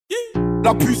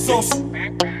la puissance.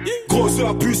 Gros c'est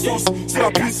la puissance, c'est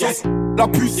la puissance, la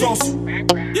puissance.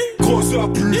 Gros c'est la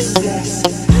puissance.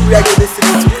 We are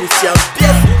listening to Christian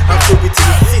Biff. I'm going to the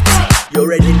city. You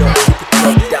already know. Keep it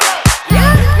locked down.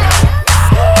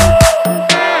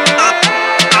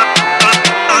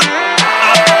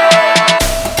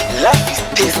 Life is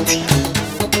tasty.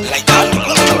 Like that.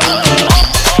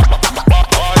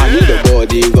 I need a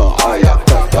body go.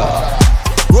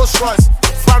 Rolls Royce,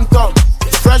 Phantom,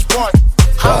 Fresh Boy,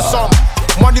 handsome,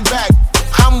 money bag,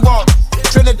 Hamburg,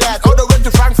 Trinidad, all the way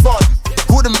to Frankfurt.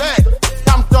 Good man,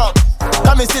 come talk.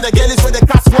 Come and see the girls with the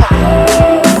catwalk.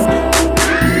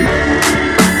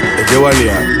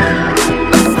 Ejewalia.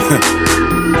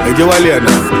 Ejewalia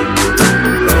now.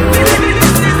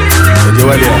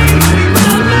 Ejewalia.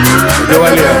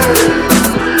 Ejewalia.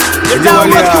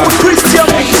 Ejewalia. Christian.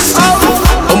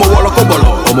 Omo wolo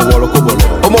kobolo, omo wolo kobolo,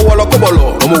 omo wolo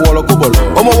kobolo, omo wolo kobolo,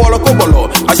 omo wolo kobolo.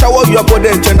 Ashawo you go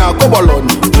dey chena kobolo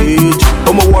ni.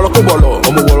 Omo wolo kobolo,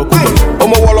 omo wolo kobolo,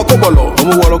 omo wolo kobolo,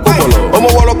 omo wolo kobolo, omo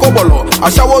wolo kobolo.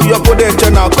 Ashawo you go dey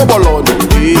chena kobolo ni.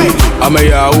 I'm a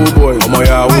Yahoo boy, I'm a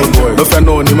Yahoo boy. No fan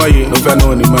no ni mayi, no fan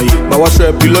no ni mayi. Ba wa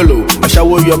share pilolo.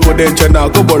 Ashawo you go dey chena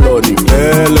kobolo ni.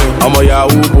 I'm a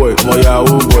Yahoo boy, I'm a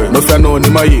Yahoo boy. No fan no ni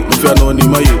mayi, no fan no ni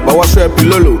mayi. Ba wa share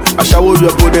pilolo. Ashawo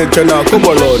you go dey chena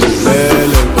kobolo.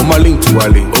 Oma link to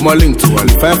Wale, Oma link to Wale.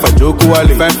 Fine for Joko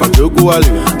Wale, fine for Joko Wale.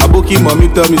 Aboki mommy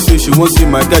tell me say she won't see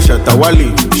my guy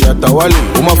Shatawale, Shatawale.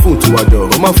 Oma phone to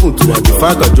Wado, Oma phone to Wado.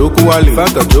 Fine for Joko Wale, fine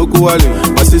for Joko Wale.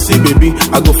 I say see baby,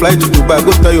 I go fly to Dubai,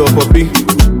 go tell your puppy.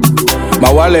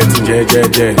 My wallet je,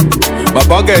 my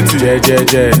pocket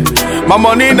je. My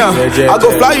money now, I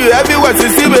go fly you everywhere to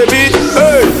see baby.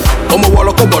 Hey. Omo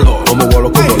wolo kobolo, omo wolo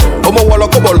kobolo, omo wolo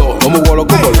kobolo, omo wolo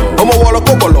kobolo, omo wolo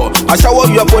kobolo. Ashawo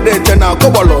you go dey chena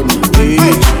kobolo ni.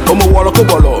 Omo wolo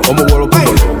kobolo, omo wolo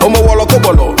kobolo, omo wolo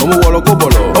kobolo, omo wolo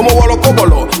kobolo, omo wolo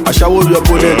kobolo. Ashawo you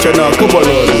go dey chena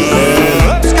kobolo ni.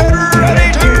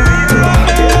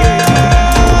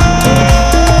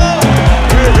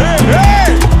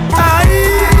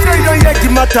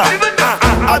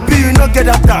 I be you no get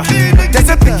after. There's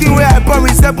a picking where I born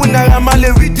with 7 naira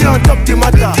male. We dey on top the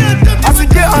matter. As we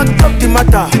get on top the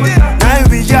matter, now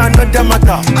we hear another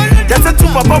matter. There's a 2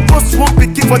 papa post 1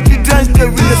 picking for children's day.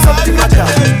 We dey solve the matter.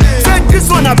 Say this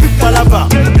one a big palava.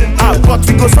 But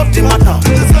we go solve the matter.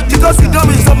 Because we don't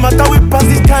resolve matter. We pass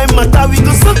this time matter. We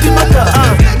go solve the matter.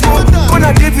 When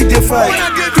I give you the fight,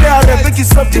 clear out and make it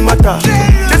solve the matter.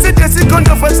 There's a kind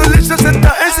of isolation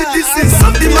center. NCDC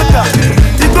solve the matter.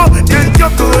 You go, they cure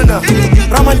corona.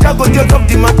 Ramadan go get up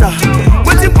the matter.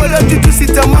 Waiting for them to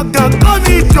sit and mark down. Come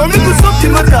in, to me go solve the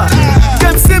matter.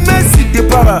 Them say Messi the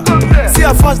para. See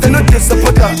how fast they know they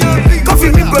support her.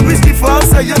 Coffee me baby stiff for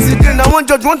outside yesterday. Now one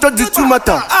judge the 2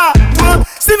 matter.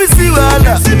 See me see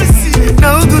wahala.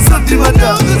 Now who go solve the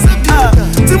matter?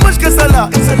 Too much kasala.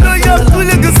 No you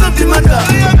fully go solve the matter.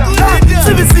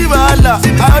 See me see wahala.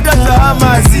 I order shahama,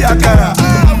 I see akara.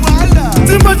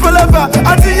 Too much forever.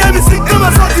 I think you me see come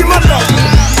and solve the matter.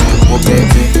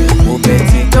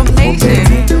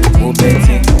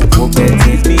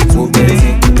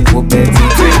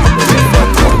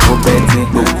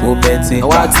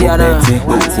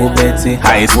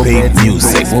 Highest paid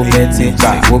music.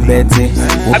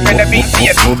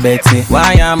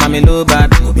 Why am I low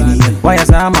bad? Why is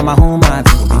I'm my home bad?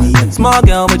 Small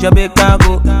girl with your big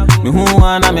cargo. Me who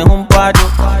wanna me home party.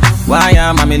 Why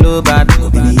am I low bad?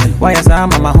 Why is I'm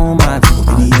my home bad?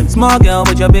 Small girl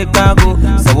with your big cargo.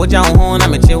 So what you want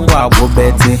me chill out? Wo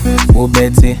Betty.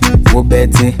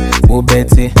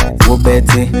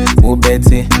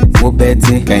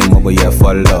 Came over here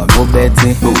for love. Wo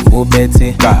Betty.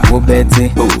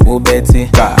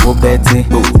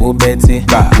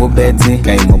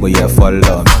 Came over here for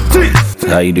love.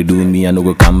 How you do me, I no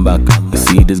go come back. You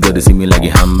see this girl, they see me like a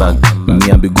handbag.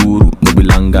 Me I be guru, no be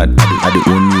langard. I the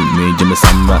own you, me Jimmy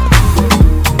Samba.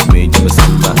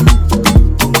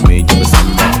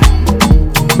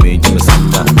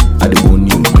 I the own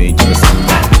you, me Jimmy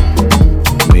Samba.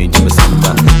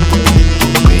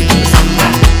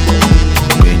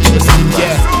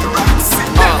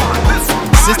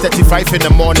 6:35 in the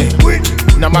morning.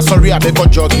 Now my sorry I be go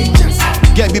jogging.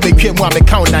 Get me be came one me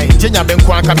count 9. Jenya ben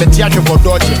kwa ka me tiaje for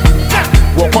dodging.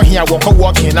 Walk here,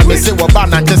 walking. I me say what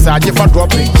ban and just I for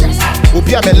dropping.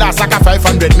 Obi a me last aka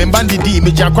 500. Me bandi di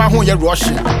me jakwa ho ye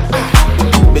rushing.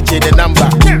 Me change the number.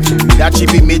 That she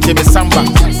be me Jimmy Samba.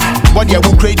 Body I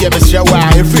will crazy me share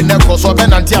why every neck cause so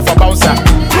ben antia for bouncer.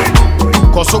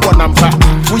 Cause so one number.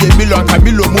 We a million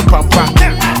Camilo mu pampa.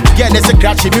 Get this a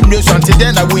crash me news until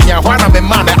then I win ya one me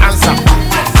man the answer.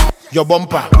 Your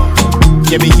bumper.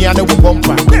 Give me here no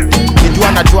bumper.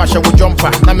 Juana Joasha with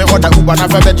jumper. Name order Uber na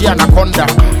Fabeji Anaconda.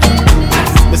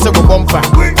 The second bumper.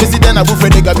 This is then a buffet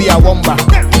nigga be a womba.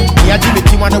 Nia Jimmy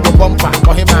Timana with bumper.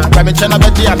 For him, Ramechana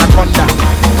Beji Anaconda.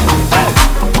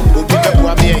 Ubi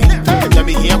Kabuami,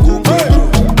 Jami here, go.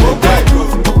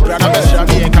 Rana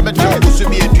Beshabi, and Kabetra, who should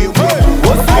be a dream.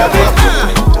 What's the other?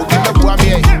 Ubi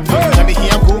Kabuami, Jami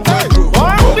here, go.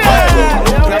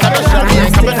 Rana Beshabi,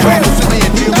 and Kabetra, who should be a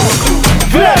dream.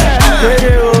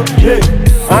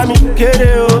 Ami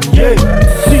Kereo,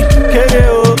 si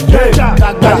Kereo,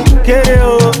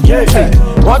 Kereo,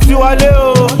 what you are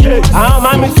leo, I'm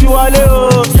Mami Siwaleo,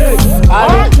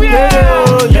 Ami Kereo,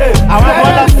 I'm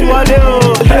Bola Siwaleo,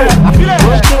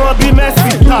 what you want be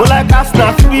messy, who like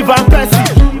Arsenal, Van Persie,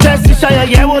 Chelsea, Shire,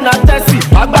 Yewo, na Tessie,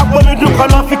 Agbaponu do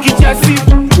Kolofiki Chelsea,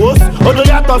 Odo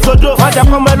yato sojo, Maja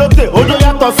Komelote, Odo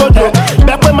yato sojo,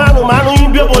 Bepe Manu,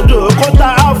 Imbi Obodo,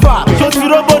 Konta Alpha, Josi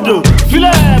Robodo,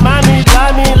 File, Mami,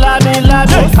 Lami,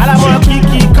 Alamo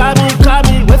Kiki, Kami,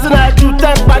 Wetin I do,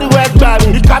 10 party work,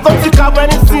 Grammy, Ikaton Tika, when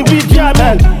it's in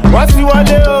BGM, what's you want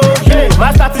to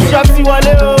Master T-shirt, you want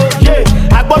to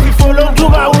Agbo fi follow, do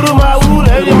my uru,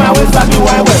 every my way, sabi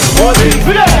why,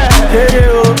 File,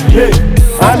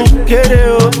 Ami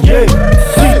Kereo,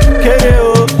 si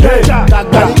Kereo,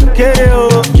 Kereo,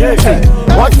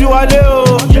 what you want to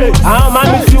I'm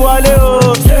Mami Siwaleo,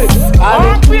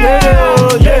 Ami Kereo,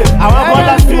 I'm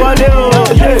Bola Siwaleo,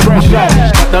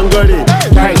 Katangari,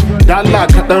 kai, Dalla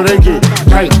Katan Reggae,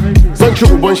 kai, Zanchu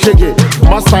Ubon Shege,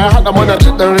 Master I had a man at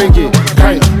Katan Reggae,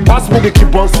 kai, pass me the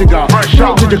Kibon cigar,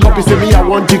 shout to the copy, say me I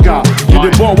want digger, you the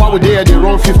ball, why would they at the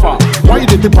wrong FIFA, why you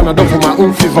the tip and I don't for my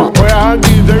own fever, boy I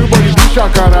hungry, everybody do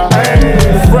shakara,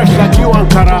 fresh like you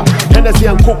Ankara, Hennessy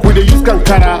and Coke with the use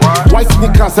Kankara, white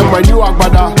sneakers and my new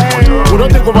Agbada, we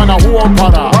don't take over now who want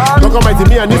para, don't come to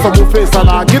me I need some more face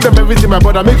salad, give them everything my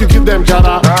brother, make you give them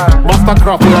jara,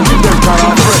 Mastercraft and I give them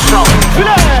cara, fresh out.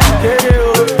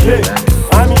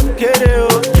 Ami Kereo,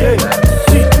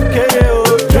 si Kereo,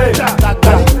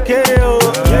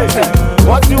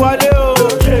 what you want to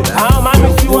I'm Mami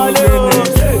Siwaleo,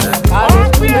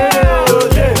 Ami Kereo,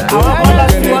 I'm Bola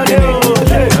Siwaleo.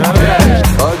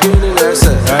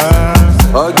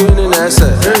 Ogini nese,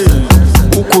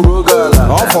 Ukurogala,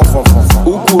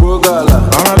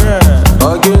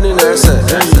 Ogini nese,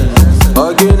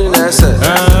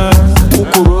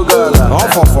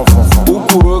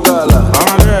 Ukurogala,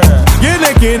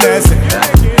 Gine kinese,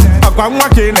 Akwamwa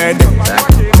kinede,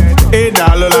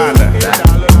 Edalolana,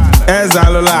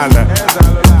 Ezalolana,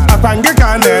 Apange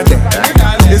kanede,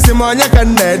 Isimonya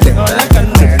kanede,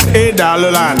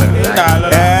 Edalolana,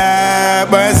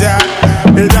 Bozia,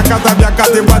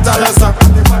 Biakati Batalasa,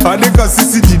 Odiko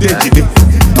Sisi Jide,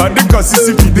 Odiko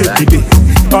Sisi Pide,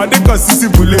 Odiko Sisi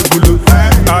Bule,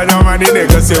 Odamani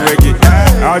Negosewegi,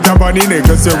 Odamani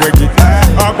Negosewegi,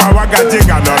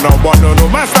 Okawagajiga, no,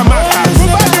 Master,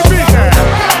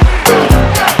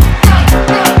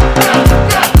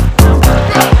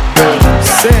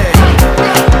 say,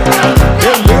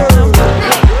 hello,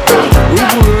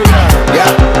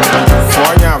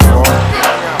 yeah, for.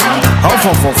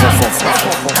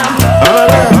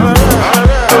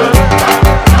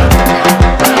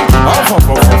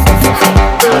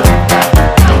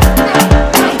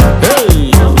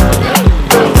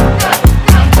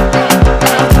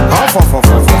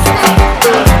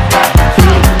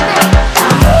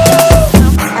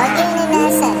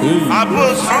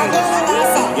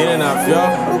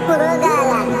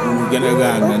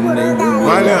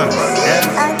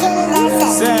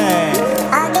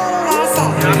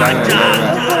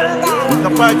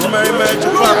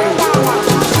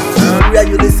 Where are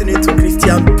you listening to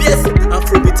Christian Bass?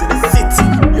 Afrobeat in the city.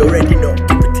 You already know.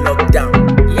 Keep it locked down.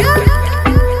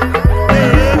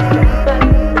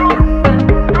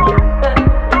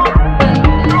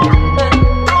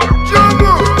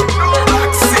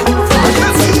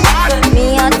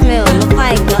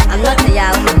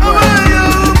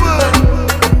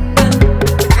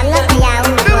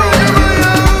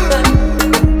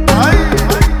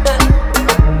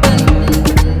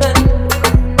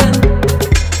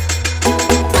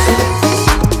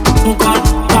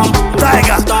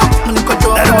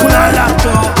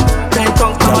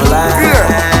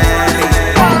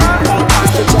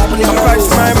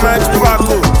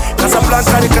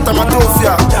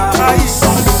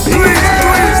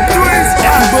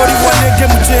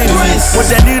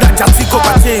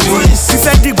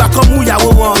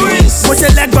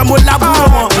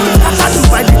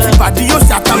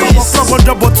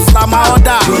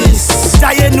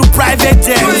 Private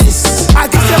jet. I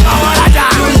give them all of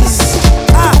that.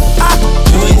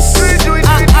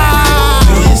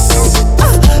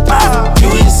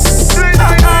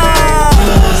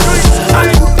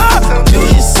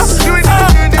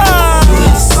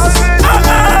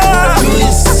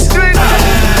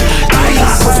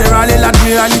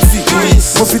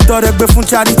 gbé fún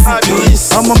charity.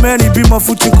 Ọmọ mẹ́rin bímọ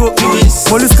fún Chico.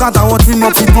 Police count àwọn tí mo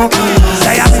fi bọ́n.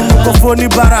 Ẹ̀yà mi mú kó fún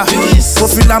oníbàárà. Kò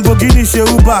fi Lamborghini ṣe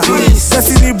Uber.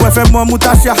 Destiny boy fẹ́ mọ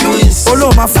Mutasha.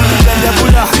 Olóò máa fún mi lẹ́lẹ́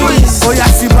bóyá. Oya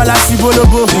ṣibala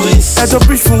ṣibológo. Ẹjọ́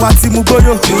pitch fún wa ti mú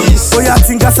gbóyò. Oya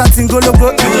tingasa tingológo.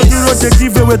 Ẹjọ́ dúró de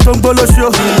giveaway tó ń gbólóṣó.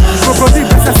 Crocodile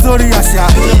gbẹ́sẹ̀ sórí àṣà.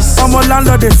 Ọmọ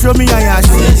landlord dey show me yanyan.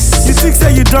 You think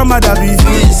say you don mad abi?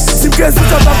 Simke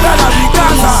switch up the plan abi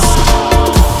Gaza.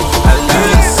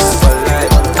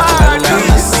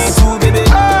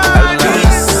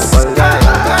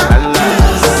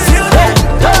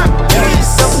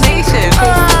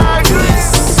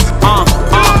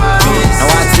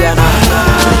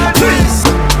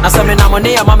 Nasa me na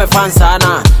money ya mame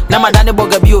fansana. Na madani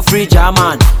boga bi o free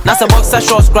German. Nasa boxer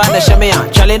shorts grind na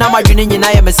shemea. Chale na madwini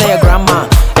nyina ye me say grandma.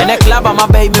 Ene club ama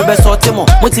bay me be sorti mo.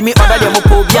 Muti mi order dem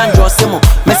po bi an josse mo.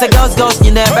 Me say girls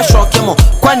nyina be shock mo.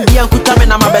 Kwan di an kuta me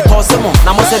na ma be tosse mo.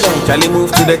 Na mo say dem. Chale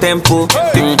move to the tempo.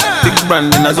 Big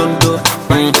brand in a zondo.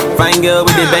 Fine girl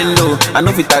with the bendo. I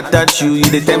know fit attach you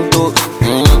the tempo.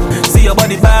 See your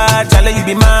body bad, chale you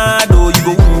be mad oh you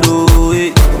go window.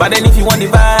 But then if you want the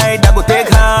vibe, I go take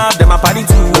half, then my party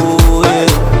too, yeah.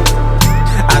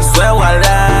 I swear I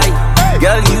lie,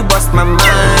 girl you bust my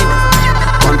mind.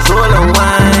 Control and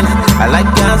wine, I like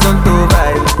girls on the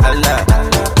vibe. Allah,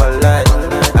 Allah,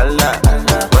 Allah,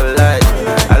 Allah,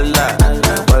 Allah,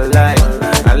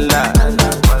 Allah,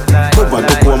 Allah. Tó bá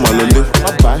dókòwò máa lọlé,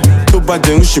 tó bá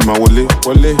jẹun ṣì máa wọlé.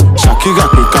 Shakira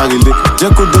pé kárílé, jẹ́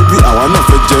kó dóbi àwa náà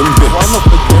fẹ́ jẹ ń bẹ̀.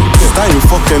 Style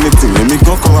fuck anything, èmi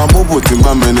gan kọ́ra mọ́bò tí n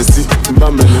bá mẹ́ni sí.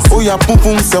 Ó ya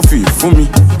púnpún selfie fún mi,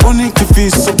 ó ní kí fi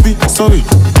sọ́bí, sorry,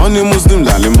 wọ́n ní Muslim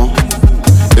làlẹ́ mọ́.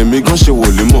 Èmi gan ṣe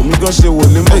wòlé mọ́.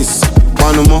 Ace,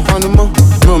 panumọ́,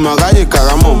 mi ò máa ráyè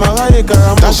karamọ́.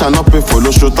 Dáṣà náà pé fò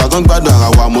lóṣù, tàdán gbádùn ara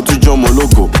wa, mo tún jọ́ ọmọ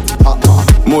ológo.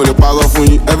 Mo lè parọ́ fún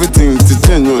yín, everything ti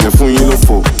change, mi ò lè fún yín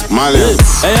lófo. Malẹ̀.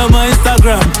 Ẹyọ ọmọ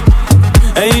Instagram,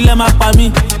 ẹ̀yin lẹ máa pa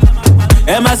mí.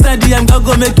 Ẹ máa send DM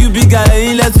go make you bigger,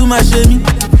 ẹ̀yin lẹ tún máa ṣe mí.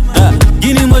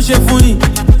 Kí ni mo ṣe fún yín?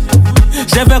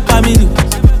 Ṣé fẹ́ pa mí ni?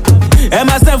 Ẹ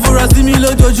máa send fúnra sí mi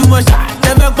lójoojúmọ́,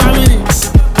 ṣé fẹ́ pa mí ni?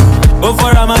 Ó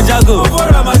fọ́ Ramajago,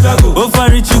 ó fọ́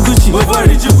Richie Gucci,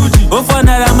 ó fọ́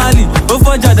Naira Marley, ó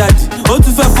fọ́ Jadadi, ó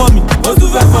tún fẹ́ fọ́ mi.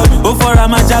 Ó fọ́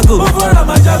Ramajago,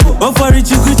 ó fọ́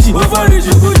Richie Gucci,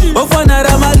 ó fọ́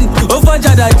Naira Marley, ó fọ́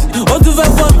Jadadi, ó tún fẹ́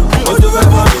fọ́ mi.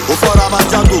 Ó fọ́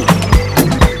Ramajago,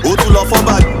 ó tún lọ fọ́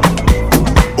bàdì,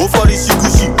 ó fọ́ Richie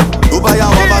Gucci, tó bá yá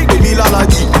wọn máa pè mí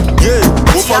lálàjì.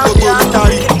 Ó fọ́ gbogbo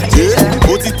olùdarí,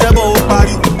 ó ti tẹ́bọ̀ ó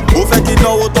parí, ó fẹ́ kí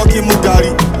náwó tán kí mú gàrí,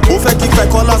 ó fẹ́ kí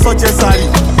fẹ́kọ́ lásán jẹ́ sáré.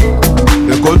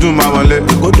 Èkó dùn máa wọlé,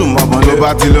 ló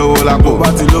bá ti lówó lápò.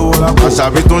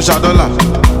 Àṣàbí tó ń ṣa dọ́là,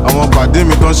 àwọn pàdé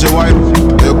mi tó ń ṣe wáìpù.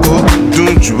 Èkó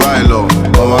dùn jù báyìí lọ,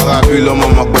 ọmọ arábí lọ́mọ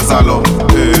ọmọ pẹ́ sá lọ.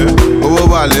 Owó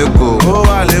wà lẹ́kọ̀ọ́,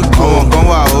 àwọn kan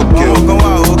wà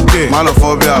òkè. Má lọ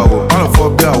fọ́ bí àwọ̀,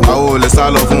 àwọ̀ ò lè sá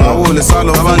lọ fún wọn.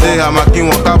 Tábàdé a máa kí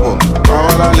wọn káàbọ̀.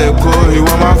 Àwọn alálẹ̀ kó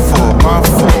ìwọ má fọ̀.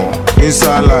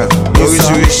 Inside life,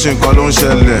 oríṣiríṣi nǹkan ló ń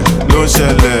ṣẹlẹ̀.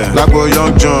 Lágbo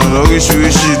Young John,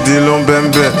 oríṣiríṣi ìdí ló ń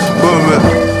bẹ́ńbẹ́. Bóńbẹ́,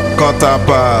 quarter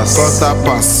pass,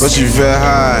 ó sì fẹ́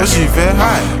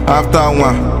high. After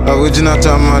one, original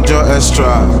Chamajo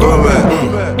extra.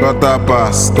 Bóńbẹ́, quarter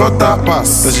pass,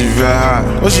 ó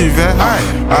sì fẹ́ high.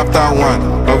 After one,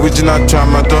 original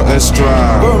Chamajo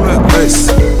extra. Bóńbẹ́,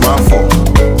 ace, má fọ̀.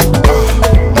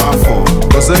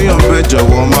 Kò sẹ́yìn ọ̀bẹ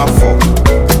jọ̀wọ́ má fọ̀.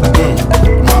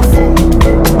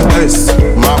 Ace,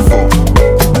 má fọ̀.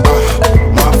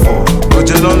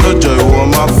 Oje ló ń lọ́jọ́ ìwọ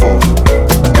má fọ̀.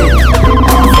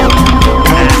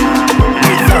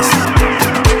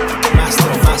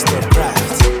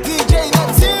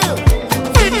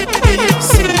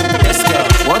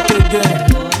 What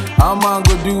again? How man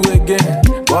go do again?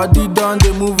 Body done,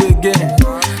 they move again.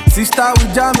 Sister, we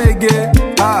jam again.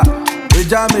 We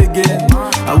jam again.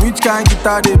 And which kind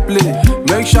guitar they play?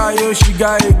 Make sure yo she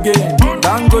got again.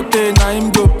 Dangote na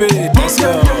him go pay.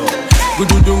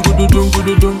 Gududum, gududum,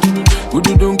 gududum,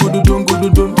 gududum, gududum,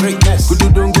 gududum,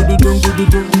 gududum, gududum,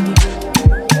 gududum.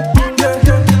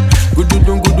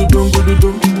 Gududum, gududum, gududum,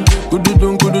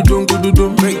 gududum, gududum, gududum,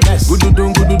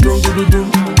 gududum, gududum,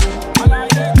 gududum.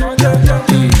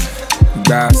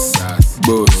 Das,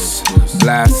 boss,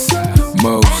 blast,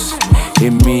 most.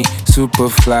 In me, super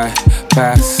fly,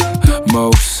 pass,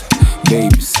 most.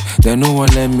 Babes, Then no one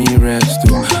let me rest,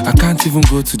 oh. I can't even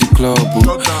go to the club,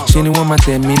 oh. She ain't want my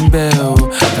in bell.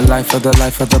 The life of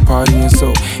the party and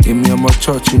so. In me, I'm a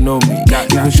church, you know me.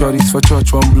 Even shorties for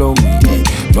church won't blow me.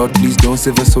 Lord, please don't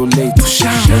save us so late.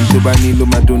 Then to buy Nilo,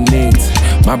 my donate.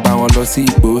 My buy one loss, it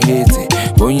go hate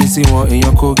it. When you see one in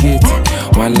your Colgate,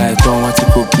 one life don't want to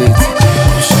go plate it.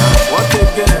 What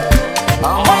again?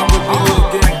 I'm on the do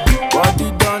again. What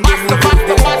you done, they move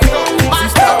again.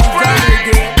 Sister, we jam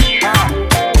again.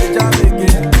 We jam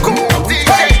again.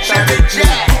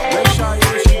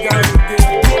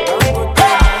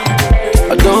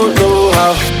 I don't know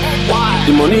how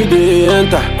the money they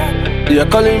enter. They are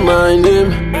calling my name,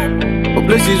 but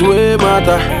places where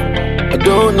matter. I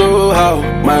don't know how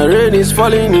my rain is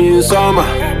falling in summer.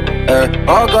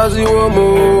 August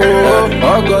Iwomo.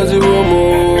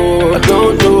 I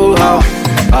don't know how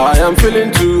I am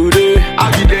feeling today,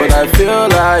 but I feel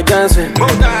like dancing.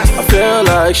 I feel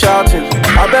like shouting.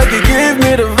 I beg you, give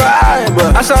me the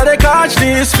vibe. I saw they catch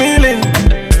this feeling.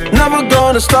 Never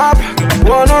gonna stop.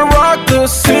 Wanna rock the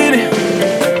city.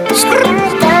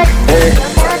 Hey,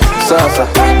 salsa.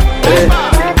 Hey,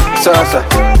 salsa.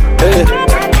 Hey,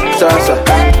 salsa.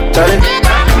 Charlie,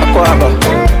 Aquaba.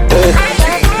 Hey,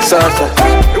 salsa.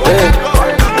 Hey,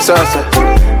 salsa.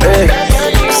 Hey,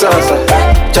 salsa.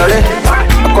 Charlie,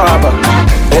 Aquaba.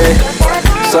 Hey,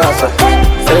 salsa.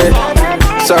 Hey,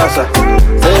 salsa.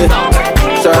 Hey,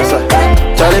 salsa.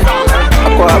 Charlie,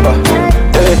 Aquaba.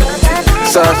 Hey,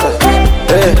 salsa.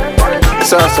 Hey,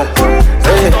 salsa.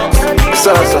 Hey,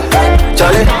 salsa.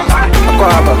 Charlie,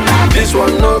 Aquaba. This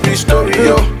one no be story,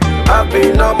 yo. I've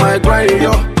been on my grind,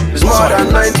 yo. It's more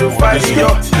than 9 to 5, yo.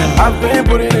 I've been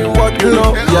putting in work, you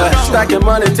know. Yeah, stacking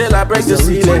money till I break the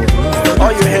ceiling.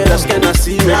 All you haters cannot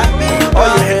see me. All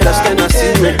you haters cannot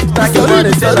see me. Stacking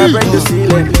money till I break the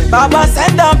ceiling. Baba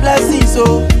send down blessings,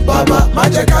 oh. Baba,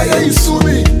 Majekaya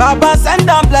Isumi. Baba send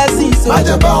down blessings, oh.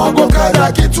 Majaba Ongo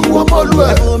Karaki to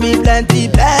Wamolwe. For me plenty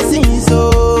blessings,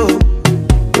 oh.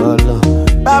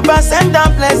 Baba send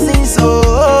down blessings,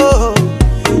 oh.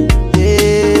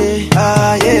 Yeah,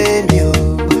 I am you.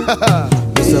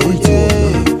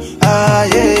 I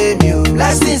am you.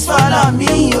 Blessings follow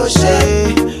me, oh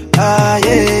shit. I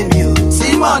am you.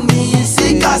 See money,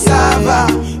 see cassava.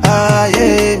 I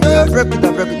am you. Break it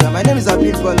down. My name is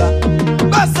Abdul Bola.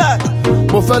 Basta.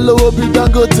 Mo fẹ́ lówó bí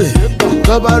Dangote,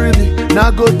 tọ́ba rí mi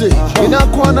Nagote, iná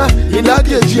kwana, iná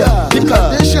gèjìá, ní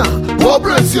Kardashian, wọ́n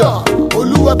brace ya.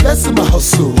 Oluwa bless my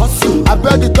hustle. I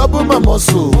beg you double my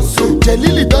muscle.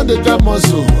 Jelili don dey dry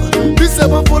muscle. This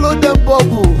ever follow them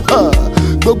bubble.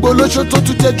 Gbogbo olóṣó tó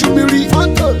tún jẹjú mi rí.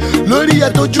 Lórí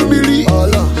ẹ̀ tó jú mi rí.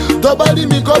 Tọ́ba rí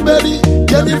mi kọ́ bẹ́rí.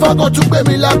 Jẹ́mi fọ́kàn tún pè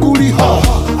mí lákùrí.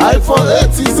 iPhone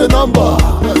 8 is a number.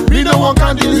 Me no one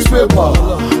can do this paper.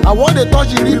 I want to touch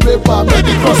the real paper. Make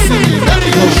it cross me. Let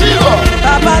me go shiver.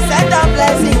 Baba send down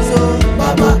blessings, oh.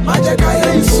 Baba,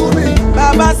 Majekaya Isumi.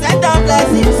 Baba send down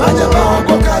blessings, oh. Majaba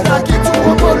Ongo Karaki to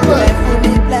Wamolwe. For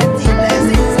me plenty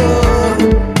blessings,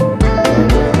 oh.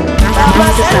 Baba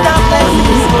send down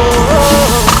blessings,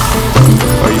 oh.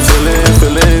 Are you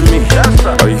feeling me?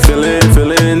 Are you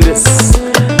feeling this?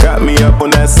 Got me up on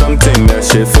that something, that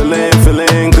shit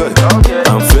feeling good.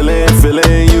 I'm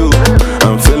feeling you.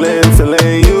 I'm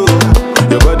feeling you.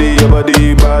 Your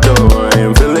body bad, oh. I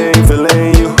am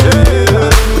feeling you.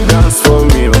 Dance for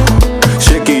me, oh.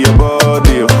 Shake your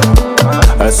body,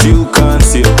 oh. As you can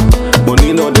see, oh.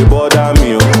 Money no they bother me.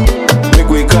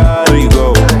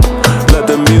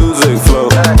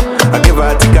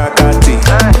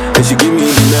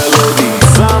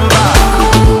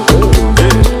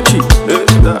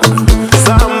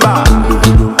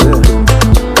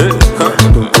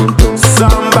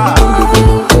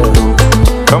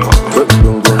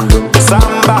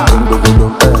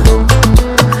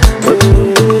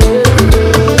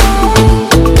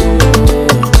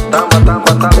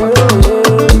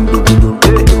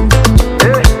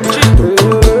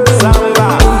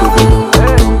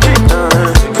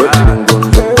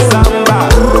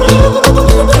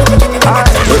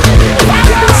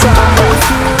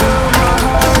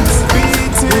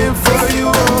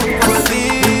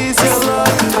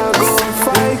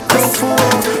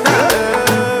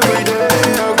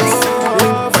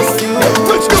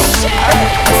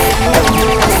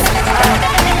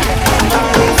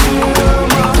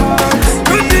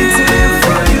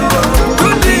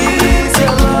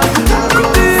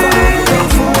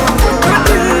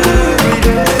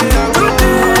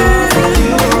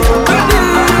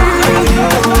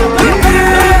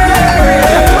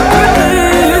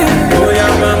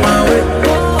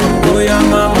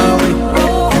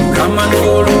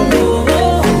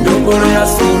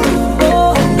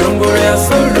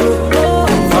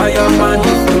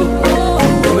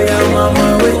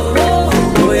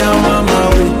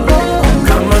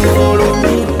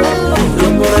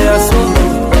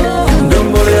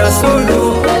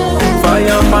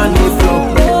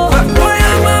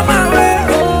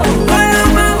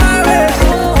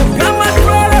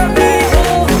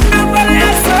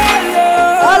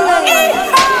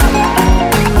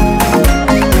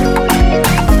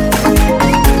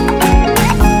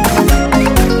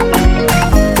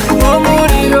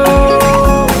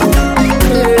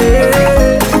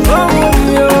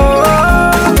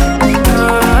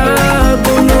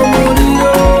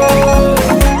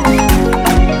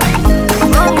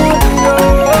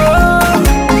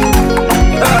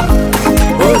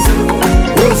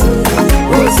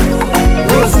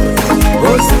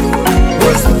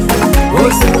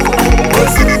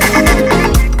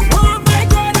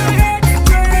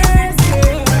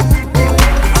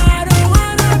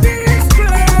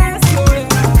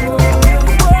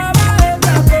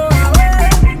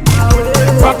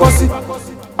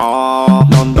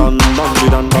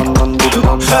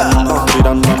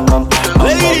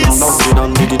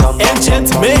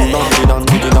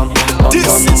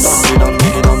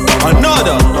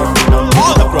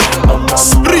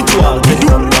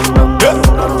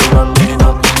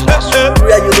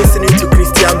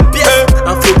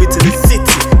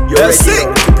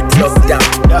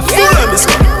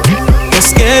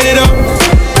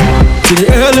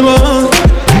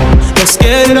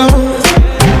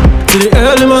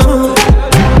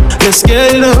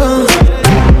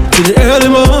 early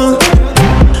morning.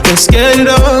 Let's get it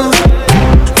on.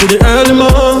 To the early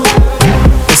morning.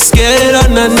 Let's get it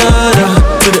on, na na na.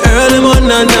 To the early morning,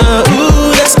 na na.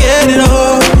 Ooh, let's get it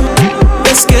on.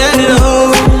 Let's get it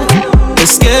on.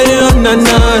 Let's get it on, na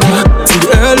na na. To the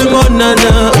early morning, na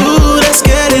na. Ooh, let's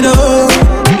get it on.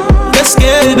 Let's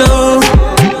get it on.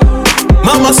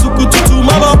 Mama suku tutu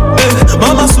mama,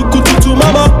 mama suku tutu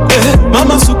mama,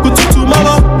 mama suku tutu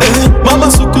mama,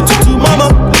 mama suku tutu mama,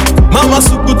 mama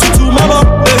suku tutu mama,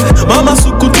 mama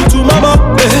suku tutu mama,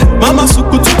 mama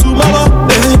suku tutu mama,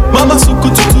 mama suku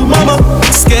tutu mama.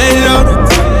 Let's get it on.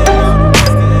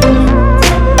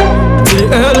 To the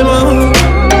early morning.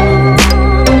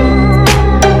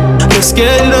 Let's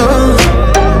get it on.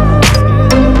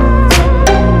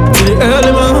 To the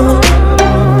early morning.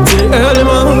 To the early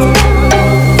morning.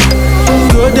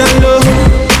 Go down low,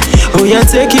 oh yeah,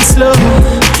 take it slow.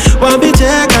 One be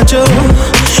jack at you,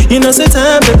 you know say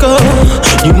time to go.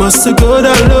 You must go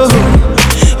down low,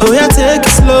 oh yeah, take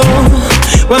it slow.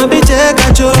 One be jack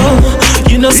at you,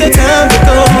 you know say time to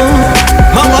go.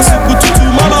 Mama suku tutu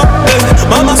mama,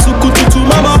 mama suku tutu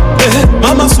mama,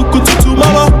 mama suku tutu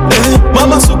mama,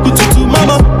 mama suku tutu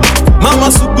mama, mama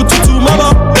suku tutu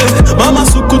mama, mama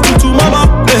suku tutu mama,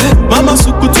 mama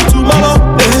suku tutu mama,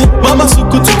 mama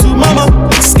suku tutu mama.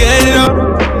 Get it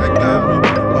up.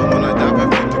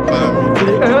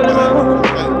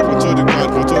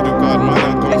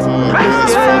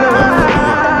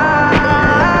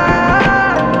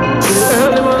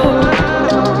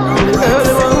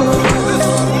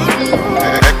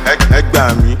 Ẹgbà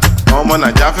mi, ọmọ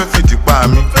Nàìjíríà fẹ́ fìdí pa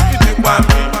mi.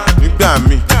 Nígbà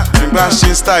mi, nígbà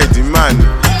ṣe style ìdí máa ní.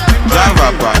 Ìdí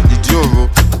àràbà, ìdí òro,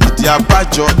 ìdí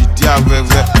abájọ, ìdí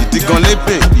awẹ́wẹ́, ìdí gan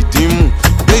lébè, ìdí mú.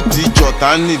 Lédi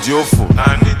ìjọta nídìí òfò.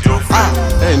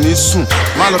 Ẹni sùn,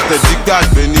 má lọ tẹ̀dí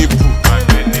gbàgbé níbù.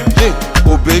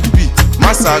 O bébì,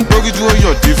 má ṣàgbórí dúró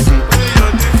yọ̀dí fún.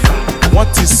 Wọ́n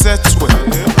ti sẹ́tù ẹ̀,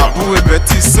 àbúrò ibẹ̀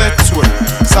ti sẹ́tù ẹ̀,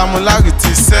 Samulari ti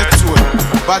sẹ́tù ẹ̀,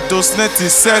 Badosne ti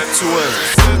sẹ́tù ẹ̀.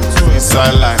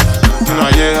 Inside life, nínú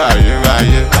ayé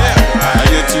ráyé,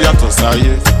 ayé tí yàtọ̀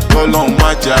sáyé, Ọlọ́run má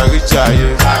jẹ́ àríjà ayé.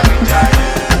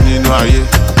 Nínú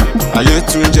ayé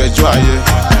tún jẹjọ́ ayé.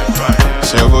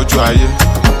 Ṣẹ̀rọ̀jú ayé,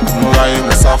 múra ayé,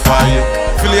 mùsáfà ayé.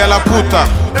 Filiya la puta,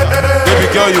 baby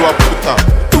girl you are puta.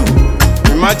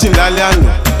 Imagine lálẹ́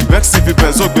àná, Vexy fi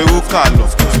Benzo gbèrú kà lọ.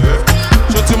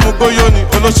 Ṣó ti mú gbóyó ni,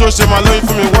 olóṣooṣe máa lóyún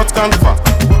fún mi what can fa?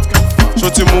 Ṣó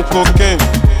ti mú cocaine,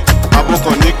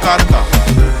 abokọ̀ ní kàtà.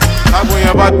 Tágbó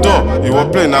yẹn bá dọ̀,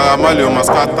 ìwọ play Naira Marley o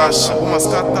mascatasha.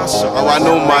 Àwa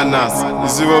no manners,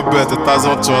 0 bet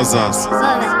 1,000 trousers.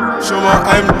 Ṣó mọ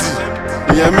MD?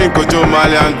 ìyẹn mi kojú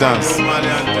Malian dance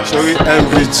sórí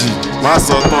MVG má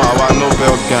sọ tán àwa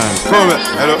Nobel gang. kóòmẹ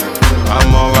hello.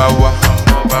 amọ̀ra wa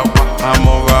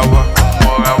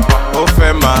ó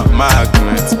fẹ́ máa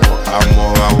magnet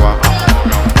amọ̀ra wa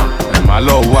ẹ̀ má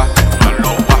lọ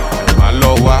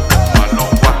wá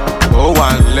ó wà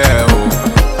nílẹ̀ o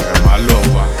ẹ̀ má lọ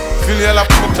wá. Filiya la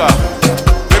puta,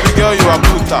 baby girl you a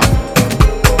puta,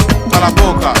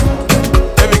 Calaboca,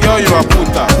 baby girl you a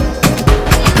puta.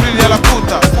 Filiya la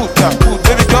puta,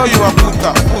 baby girl you a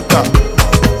puta,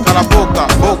 Calaboca,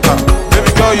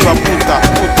 baby girl you a puta.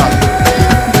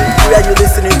 Where you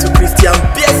listening to Christian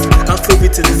Best and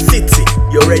Afrobeat in the city?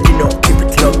 You already know, keep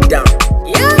it locked down.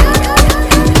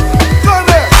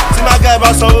 Si ma guy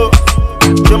va solo,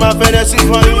 je m'appelle des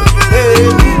citoyens.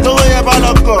 No way ever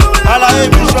lock up, à la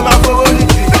émission je m'appelle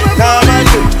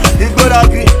Namanje, il go la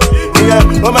vie.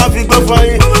 On m'a fait go for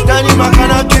you. Danny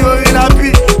Makana qui a la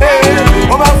vie.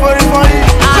 On m'a fait for you.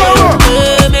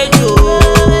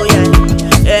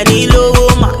 Ẹni lówó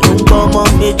mà ló ń gbọ́mọ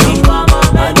méjì, mà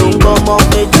ló ń gbọ́mọ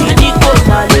méjì. Ẹni kò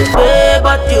má lè pé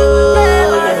bọ́tì o.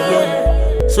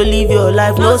 So live your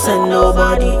life, no send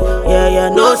nobody.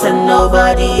 No send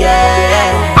nobody, I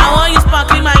want you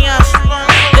sparkling my ass.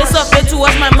 This up here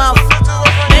towards my mouth.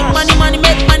 Make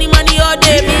money all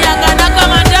day. Me, I gonna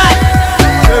come and die.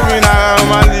 Baby, Naira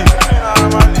Marley,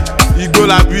 Igo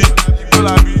la bi,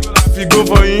 Figo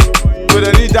for yin, go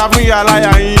de ni da fun ya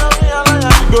laya yin.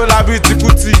 Igo la bi ti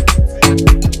kuti,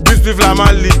 beef la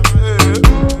Marley,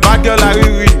 bad girl la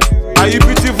riri. Are you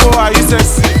beautiful? Are you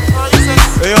sexy?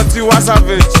 Eyan ti wa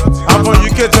savage, I'm from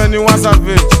UK 21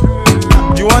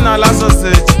 savage. You wanna last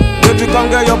sausage? Baby, come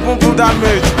get your pum pum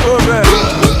damage. Oh man.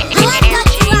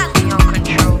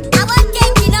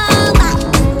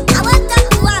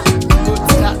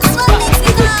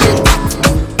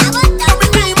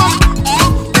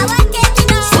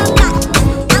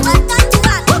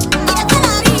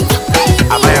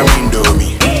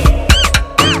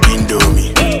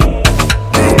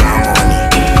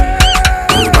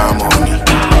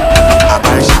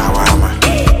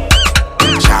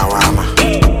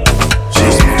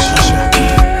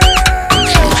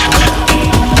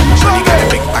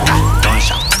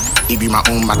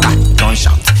 matter, don't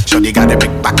shout. Shorty got a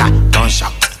big backer, don't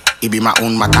shout. It be my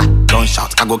own matter, don't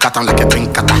shout. I go cut on like a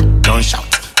pink cutter, don't shout.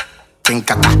 Pink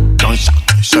cutter, don't shout.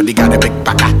 Shorty got a big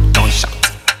backer, don't shout.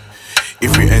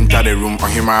 If we enter the room,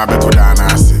 on him I bet with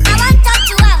Danasi. I want talk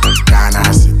to her.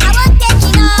 Danasi. I want take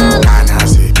it off.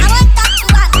 Danasi. I want talk to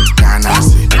her.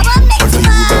 Danasi. I want make it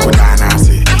off. Bet with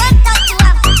Danasi. I want talk to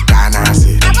her.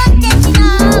 Danasi. I want take it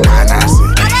off. Danasi.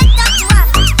 I want talk to her.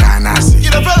 Danasi. You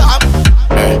know fella up.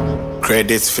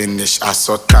 Credits finish, I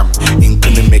saw them.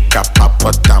 Including makeup, I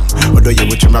put them. Although you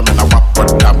would remember now, I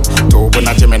put them. To when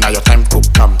I jam now your time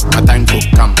could come. My time could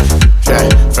come. Yeah,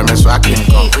 from me swacking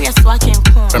come.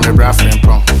 From me bra frame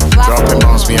pump. Dropping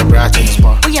bounce, me a bra James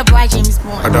Bond. We a bra James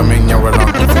Bond. I don't mean you were wrong.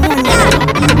 I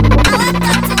want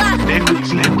talk to her.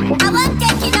 I want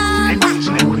take it off.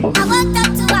 I want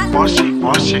talk to her. Wash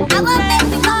it. I want make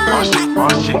it off.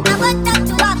 Wash it. I want talk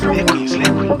to her.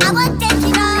 I want take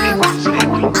it off.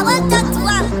 I want talk to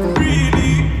her.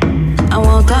 I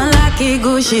want come like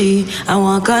Gucci, I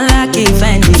want come like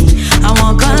Fendi, I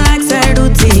want come like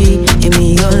Cerruti, give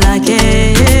me your like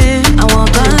it. I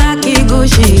want come like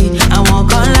Gucci, I want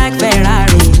come like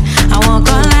Ferrari, I want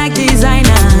come like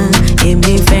designer, give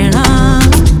me Ferrari.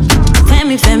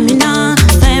 Femi, femina,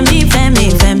 femi, femi,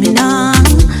 femina,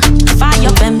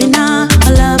 fire femina, my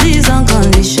love is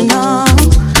unconditional.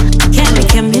 Kemi,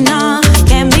 kemina,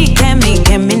 kemi, kemi,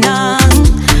 kemina,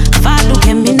 fadu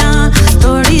kemina,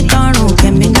 tori tonu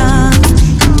kemina.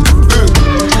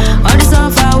 All this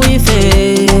stuff how we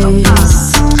face,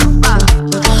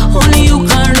 only you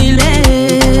can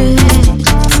relate.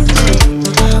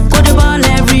 Go the ball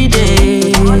every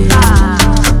day.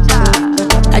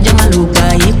 Ajamaluka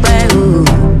ipe o.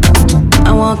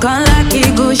 I want come like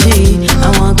Gucci, I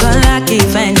want come like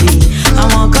Fendi, I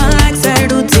want come like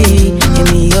Cerruti, give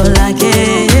me your like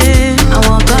it. I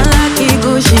want come like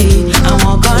Gucci, I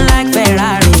want come like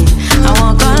Ferrari, I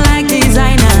want come like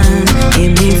designer,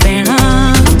 give me Ferrari.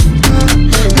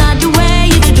 Not the way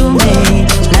you do me,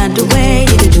 not the way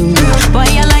you do me. Boy,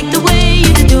 I like the way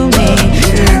you do me,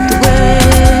 not the way.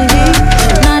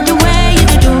 Not the way you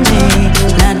do me,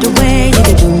 not the way you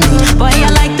do me. Boy, I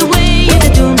like the way you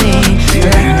do me,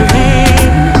 like the way.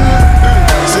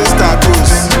 Sister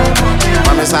Cruz,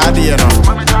 mami Sadia no.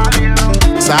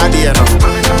 Sadia no.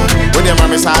 With your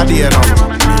mami Sadia no.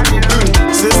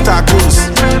 Sister Cruz,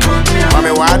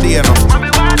 mami Wadia no.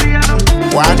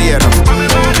 Wadia no.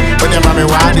 With your mami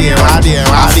Wadia.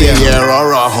 Yeah,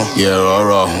 roro, yeah,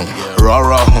 roro,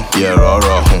 yeah,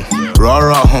 roro,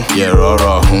 yeah,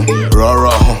 roro,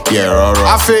 yeah, roro. I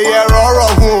feel yeah, roro,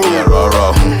 yeah, roro,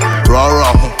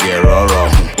 yeah, roro,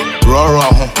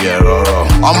 yeah, roro.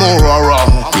 I'm on roro,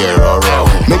 yeah,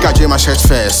 roro. Make a jam my shirt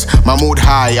first, my mood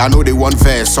high, I know they want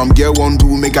verse. Some girl won't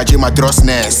do, make a jam my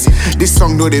dressness. This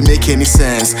song no they make any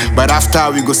sense, but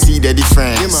after we go see the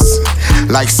difference.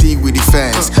 Like see with the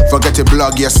fence, forget to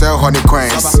blog yourself on the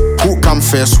coins. Who come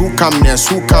first, who come next,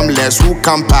 who come less, who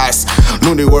come past?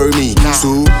 No they worry me,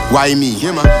 so why me?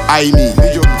 I me,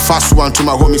 fast one to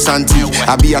my homie Santi.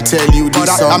 I tell you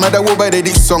this song, I'm at the by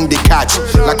this song they catch.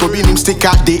 Like Obi nim stick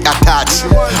out they attach.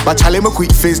 But Charlie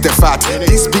quick face the fat.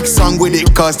 This big song with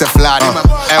it cause the flat.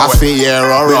 I feel yeah,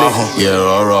 roro, yeah,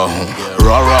 roro,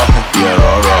 yeah,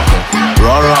 roro, yeah,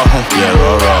 roro, yeah,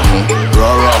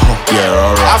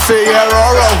 roro. I feel yeah,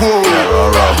 roro, yeah,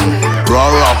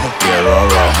 roro, yeah,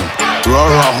 roro,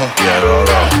 yeah,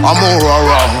 roro. I'm on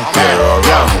roro, yeah,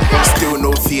 roro. Still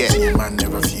no fear, man,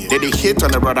 never fear. They hit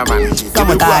on the brother man.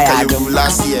 Come on,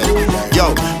 last year.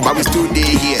 Yo, but we still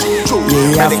day here. True,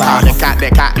 the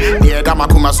cat. Yeah, that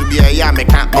makuma should be a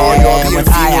yameka. Oh, you're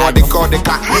what they call the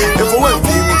cat. The boy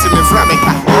view to me from a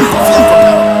cat.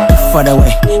 For the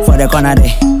way, for the corner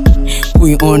day.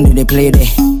 We only they play there.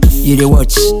 You they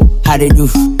watch, how they do.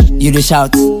 You they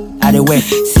shout, how they work.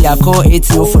 See I call it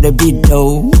no for the beat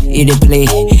though. You they play,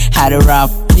 how they rap.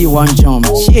 You want jump,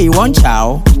 shit you want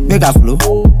chow. Make a flow,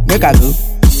 make a go,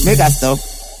 make a stop,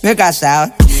 make a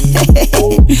shout.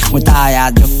 I'm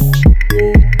tired yo.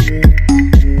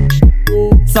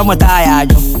 So I'm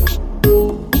tired yo.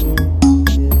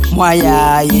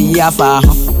 Moya ya fa.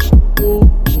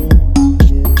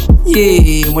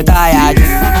 Yeah, I'm tired yo.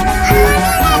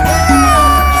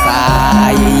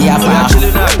 We are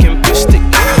chillin' out, Kempis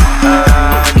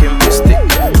stick.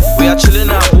 We are chillin'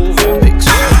 out, moving pics.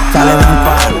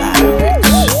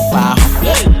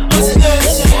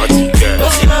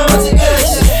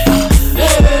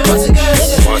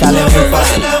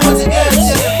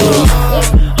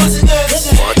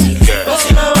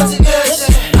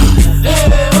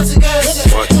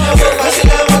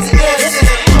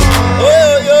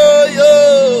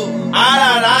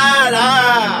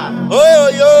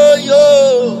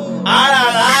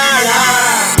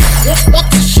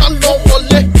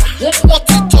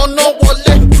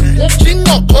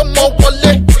 wọn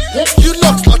wọlé.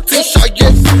 Unox láti ṣayé.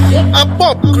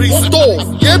 Apop Crystal,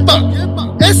 Yeba,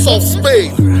 Ace of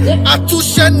Spades.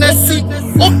 Àtúnṣe Nessie,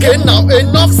 okay now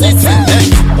enough city.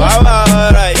 Wow,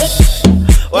 alright.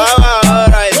 Wow,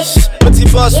 alright. Putty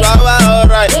boss, wow,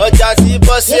 alright. Ọjà tí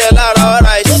bọ́sì ẹ̀ lára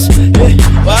alright.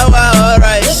 Wow,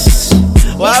 alright.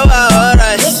 Wow,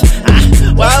 alright.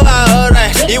 Wow,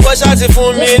 alright. Ìwọ ṣáàtì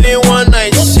fún mi ní one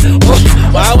night.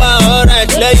 Wow, alright.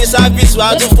 Lẹ́yìn service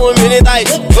wàá tún fún mi ní tight.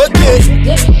 Okay,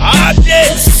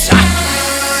 update.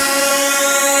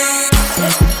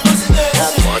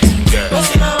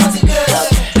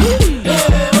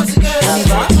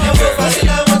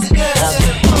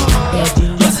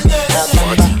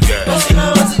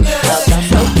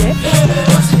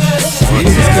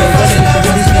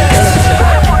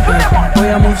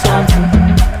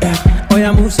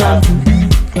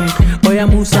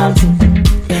 Move something,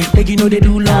 make you know they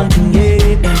do long thing,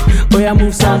 yeah. Oh yeah,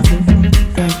 move something,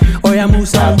 oh yeah, move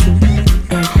something,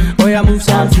 oh yeah, move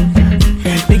something,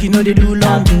 make you know they do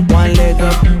long thing. One leg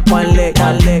up, one leg,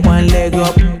 one leg, one leg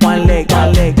up, one leg,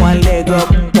 one leg, one leg up,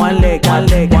 one leg, one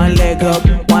leg, one leg up,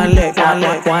 one leg, one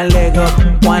leg, one leg up,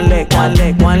 one leg, one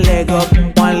leg, one leg up,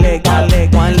 one leg, one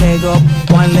leg, one leg up,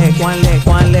 one leg, one leg,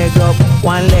 one leg up,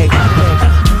 one leg.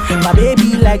 My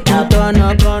baby like to turn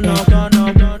up, turn up, turn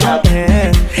up, turn up.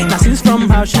 Now since from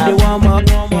how she dey warm up,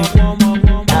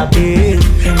 yeah.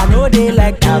 I know they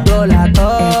like to go like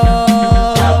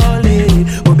all.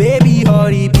 Oh baby,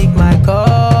 hurry pick my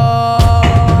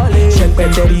call. Shake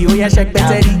bettery, oh yeah, shake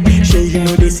bettery. Sure you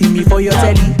know they see me for your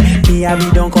telly. Me I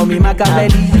be don't call me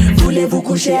Machiavelli. Voulez-vous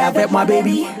coucher avec moi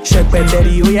baby? Shake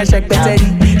bettery, oh yeah, shake bettery.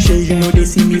 Sure you know they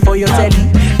see me for your telly.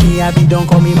 Me I be don't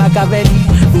call me Machiavelli.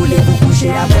 Voulez-vous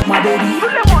coucher avec moi baby?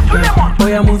 Oh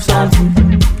yeah, move something.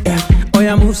 Oh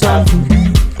yeah, move something.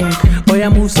 Oh yeah,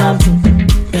 move something.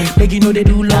 Make you know they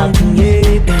do long thing,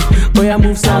 yeah. Oh yeah,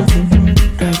 move something.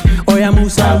 Oh yeah,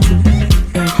 move something.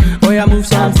 Oh yeah, move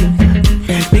something.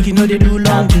 Make you know they do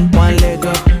long thing. One leg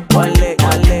up, one leg,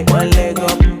 one leg, one leg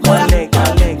up, one leg,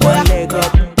 one leg, one leg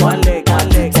up, one leg, one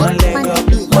leg, one leg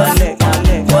up, one leg, one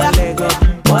leg, one leg up,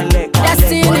 one leg, one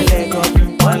leg, one leg up,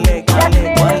 one leg, one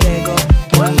leg, one leg up,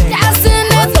 one leg.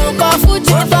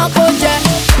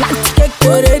 Láti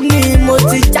kékeré ni mo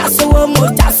ti já sówó mo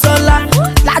já sọ́lá.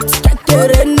 Láti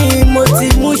kékeré ni mo ti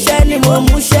múṣẹ́ ni mo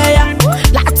múṣẹ́ yá.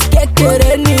 Láti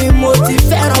kékeré ni mo ti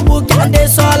fẹ́ràn Bukande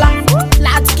Sọ́lá.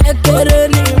 Láti kékeré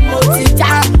ni mo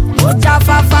já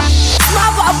fáfá.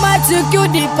 Small pop my to kill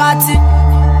the party.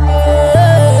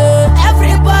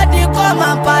 Everybody come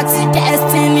and party.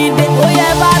 Destiny day. Oh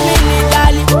yeah, bá mi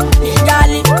legally,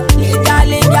 legally,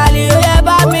 legally, legally. Oh yeah,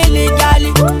 bá mi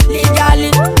legally, legally,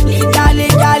 legally,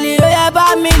 legally. Oh yeah, bá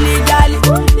mi legally,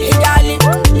 legally,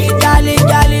 legally,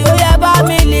 legally. Oh yeah, bá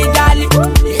mi legally,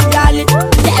 legally.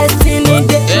 Destiny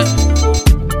day.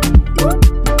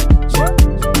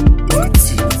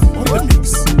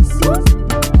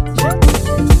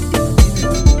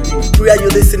 Where are you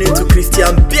listening to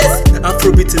Christian Best?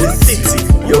 Afrobeat to the city.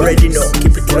 You already know.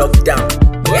 Keep it locked down.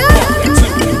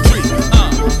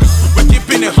 We're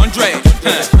keeping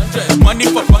 100. Money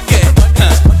for pocket.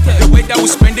 The way that we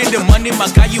spending the money, my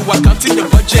guy, you are counting the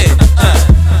budget.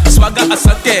 Swagger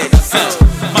assorted.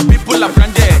 My people are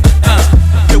branded.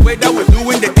 The way that we're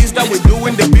doing the things that we're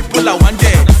doing, the people are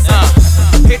wanted.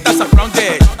 Haters are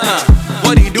grounded.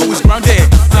 What he do is grounded.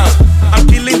 I'm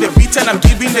killing the beats and I'm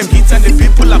giving them hits and the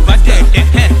people are bad.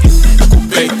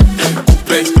 Coupe,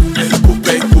 coupe,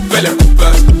 coupe, coupe le coupe.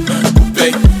 Coupe,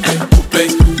 coupe,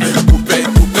 coupe,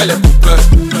 coupe le coupe.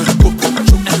 Coupe,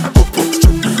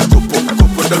 coupe,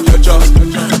 coupe de piocha.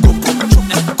 Coupe,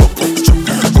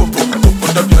 coupe, coupe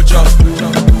de piocha.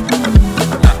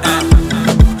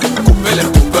 Coupe le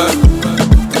coupe.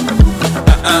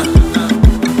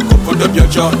 Coupe de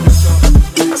piocha.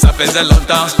 Ça faisait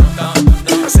longtemps.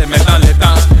 C'est maintenant le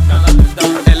temps.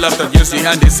 Elle love the music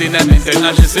and the scene and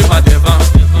maintenant je suis pas devant.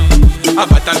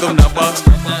 Abatagum naba,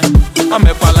 on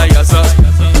me parla yaza.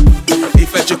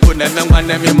 If you couldn't me one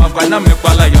name in my pana me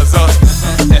parla yaza.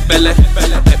 Ebele,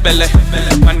 ebele,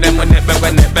 one name when ebele,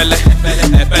 ebele,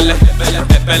 ebele,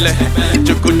 ebele.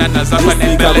 You couldn't naza when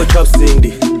ebele. This week I go chop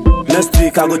Cindy. Next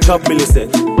week I go chop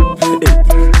Millicent.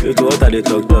 You go what are they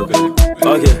talk?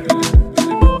 Okay.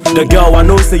 The girl I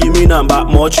know say you mean I'm back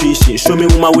more treason. Show me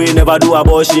my way, never do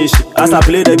abortion shit. As I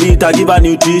play the beat, I give her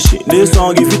nutrition. This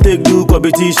song if you take do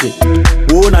competition.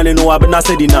 Oh, now they know I've been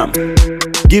said enough.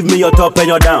 Give me your top and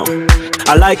your down.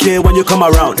 I like it when you come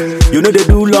around. You know they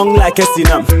do long like a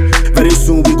sinam. Very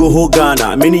soon we go whole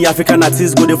Ghana. Many African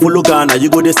artists go they follow Ghana. You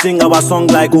go they sing our song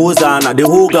like Hosanna. The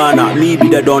whole Ghana, me be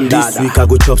the don. This week I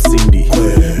go chop Cindy.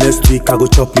 Next week I go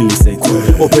chop Millicent.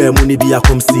 Open money be a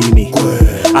come see me.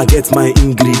 I get my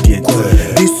ingredient.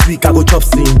 This week I go chop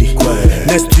Cindy.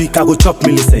 Next week I go chop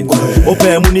Millicent.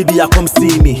 Open money be a come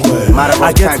see me.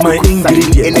 I get my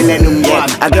ingredient.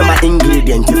 I get my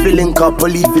ingredient. You feeling couple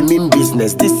leaving me in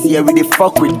business. This year we dey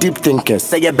fuck with deep thinkers.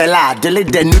 Say your bella,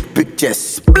 delete the nude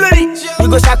pictures. Bloody, we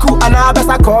go shaku and I best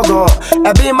I call go.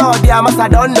 A be my dear must I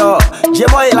don't know.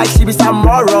 J-boy like she be some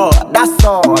moro. That's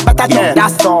all, better get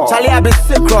that's all. Charlie I be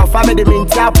sick rough. I made the min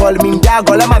tapol, min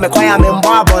dago. Let me cry I'm in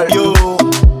bubble. Yo,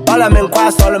 all I'm in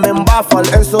class, all I'm in baffle.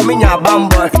 And so me ya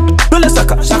bumble. Dole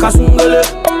saka, shaka sungale.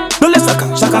 Dole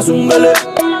saka, shaka sungale.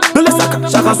 Dole saka,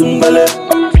 shaka sungale.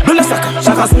 Dole saka,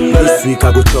 shaka sungale. This week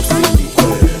I go chop Cindy.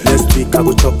 Next week I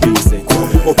go chop Millicent.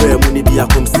 Open money be a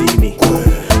come see me.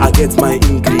 I get my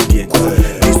ingredient.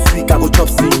 This week I go chop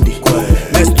Cindy.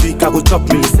 Next week I go chop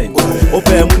Millicent.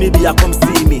 Open money be a come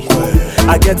see me.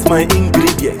 I get my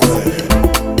ingredient.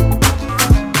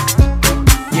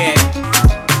 Yeah,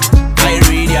 I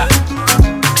read ya.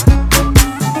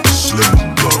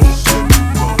 Slimbo.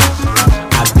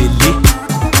 I believe.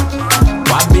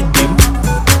 Wabidim.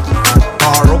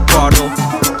 Oro.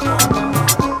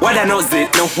 What I know is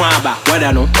it no waba. What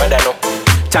I know.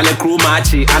 Chale crew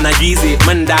machi, anagizi,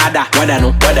 mandada. What I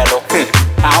know.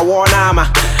 I wanna ma,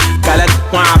 kala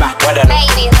waba. What I know.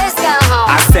 Baby, let's go home. I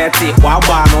said it,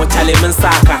 wabano, chale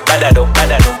mansaka. Badado.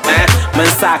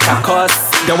 Mansaka, cause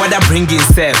the weather bringing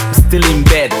self, still in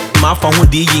bed. My phone who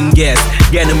digging gas.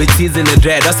 Getting me teasing the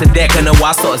dread. That's a deck and a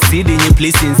wassail. Seeding in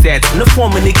place in set. No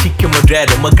form in the kick him a dread.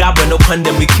 My gabba no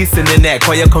condom me kissing the neck.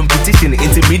 Or your competition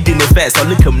into mid in the fest. Or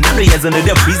look him now he has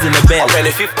another breeze in the bed. Already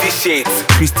 50 shades.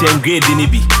 Christian Grey didn't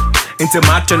be. Into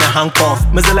my turn a handcuff.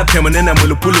 Mazala permanent and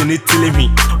will pulling it till me.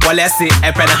 Well, let's say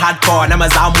a pen hardcore. And I'm a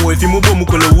zamu if you move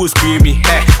mukula woo scream me.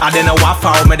 Hey, I don't know what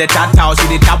foul. Made the chat house. She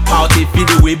did tap out. If you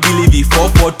the way believe it.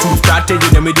 4-4-2 strategy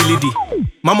in the middle.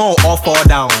 Mama all fall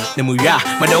down. The muya.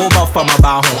 Made the over from my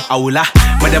bow. Aula.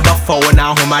 Made the buffer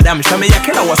now. Madam, show me a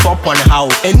killer was up on how.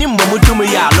 And him to me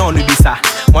ya no bisa.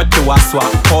 What to was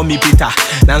call me Peter.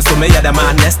 Nan so me ya the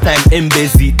man next time in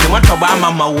busy. The what about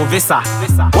mama wo visa.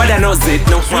 What I know is it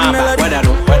no fun. What I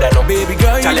know, baby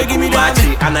girl, you give me that.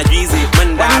 And I easy,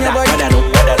 mandada. What I know,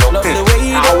 love the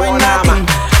way you do it, nothing.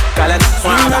 Call it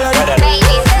swamba. What I know,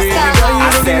 baby girl,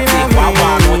 you give me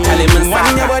that. No, tell him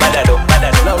Mansaka. What I know,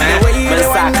 love the way you do it,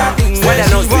 nothing. What I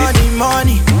know,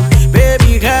 money,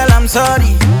 baby girl, I'm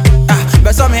sorry.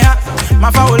 But so me hot,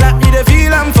 my foul need a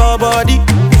feel I'm for body.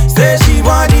 Say she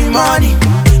want the money,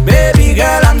 baby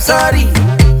girl, I'm sorry.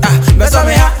 But so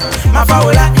me hot, my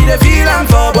foul need a feel I'm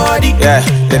for body. Yeah,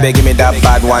 baby, give me that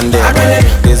bad one day.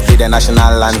 This be the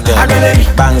national anthem.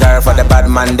 Banger for the bad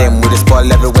man them. We just ball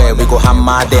everywhere, we go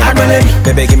hammer them.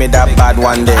 Baby, give me that bad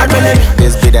one day.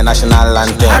 This be the national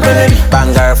anthem.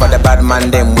 Banger for the bad man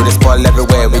them. We just ball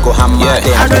everywhere, we go hammer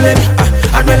them. I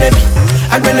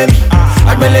believe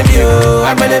you,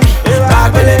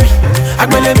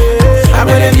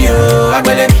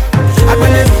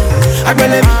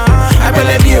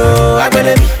 I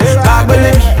believe you.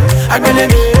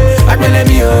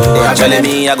 Challenge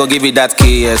me, I go give you that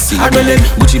KSC.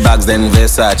 Gucci bags, then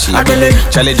Versace.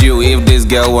 Challenge you, if this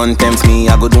girl won't tempt me,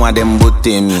 I go do one them both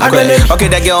me. Okay,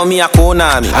 that girl me a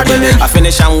corner me. I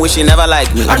finish and wish she never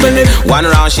like me. One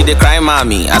round she dey cry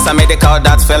mommy. As I made the call,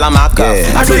 that fella mark off.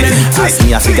 Ask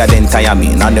me, I figure they tire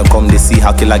me. Now they come, they see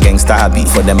how killer gangsta I be.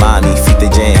 For the money, fit the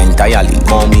J entirely.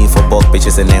 Call me for bulk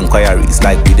pictures and enquiries.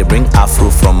 Like we they bring Afro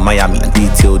from Miami.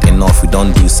 Detailed enough, we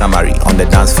don't do summary. On the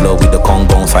dance floor with the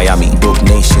Congo fire me. Dope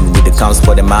nation with the counts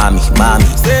for the mommy.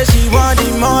 Say she want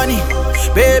the money,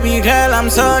 baby girl, I'm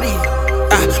sorry.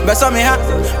 But so me hot,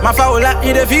 my foul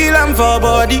need a feel I'm for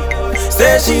body.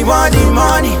 Say she want the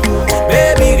money,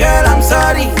 baby girl, I'm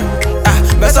sorry.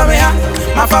 But so me hot,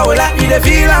 my foul need a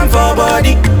feel I'm for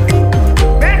body.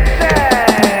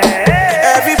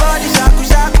 Everybody shaku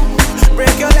shaku,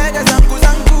 break your leg as zanku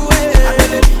zanku.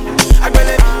 I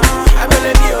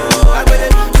believe you.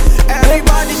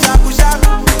 Everybody shaku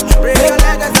shaku, break your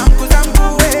leg as zanku zanku.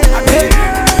 I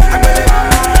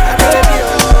believe you.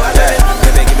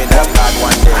 Baby, give me that bad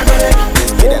one day.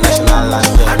 This be the national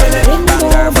anthem.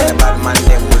 Banger for the bad man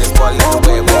them. We just ball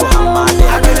everywhere, we go hammer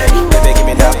them. Baby, give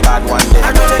me that bad one day.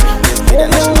 This be the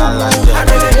national anthem.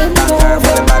 Banger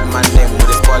for the bad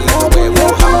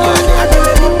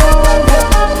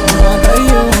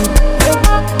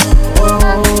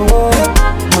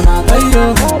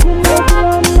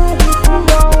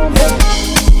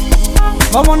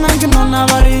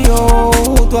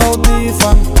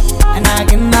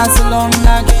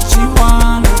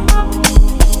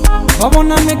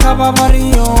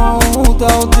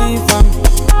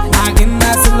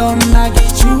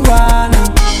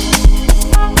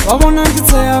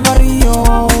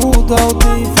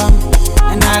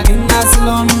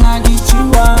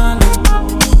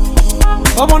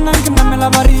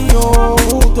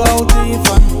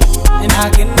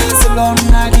salon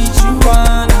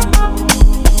marijuana.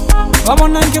 Come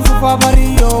on and give up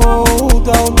body yo,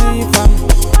 don't be fun.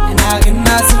 And I can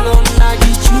salon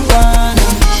marijuana.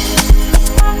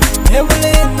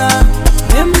 Evelina,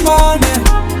 Nimbone.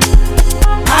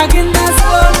 I can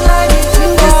salon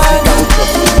marijuana.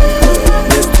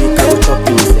 Next week I will chop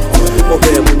insect.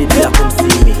 Okay, money there come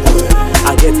see me.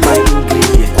 I get my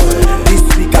ingredient. This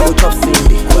week I will chop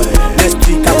Cindy. Next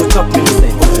week I will chop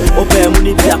insect. Okay,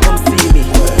 money there come see me.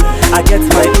 I get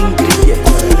my ingredient.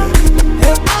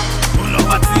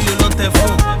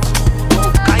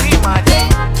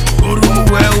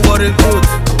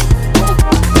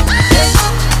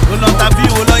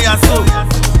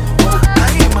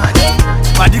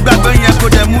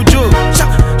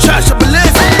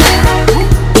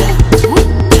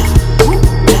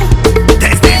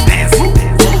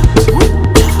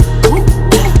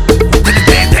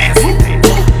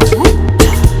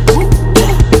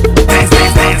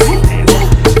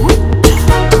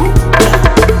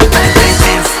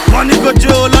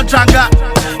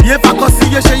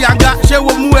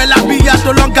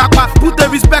 Put the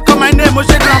respect on my name, Moshe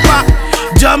Grandpa.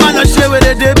 German or share with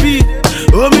the DB.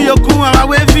 Omi Yokun and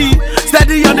wavy.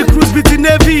 Steady on the cruise beating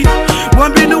Navy.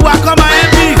 One be new walk on my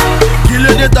MB. Kill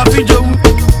the Taffy Joe.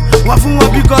 One for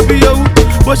one big up you.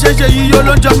 Moshe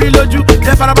Yolo Jomi Loju.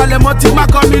 The Farabale Moti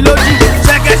Makomi Loju.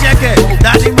 Shake,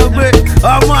 Daddy Mobe.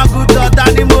 Omo Aguto,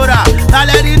 Daddy Mora.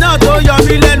 Taleri no to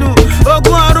Yomi Lenu.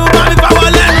 Ogun Oru, Mami Power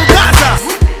Lenu.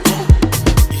 Gaza.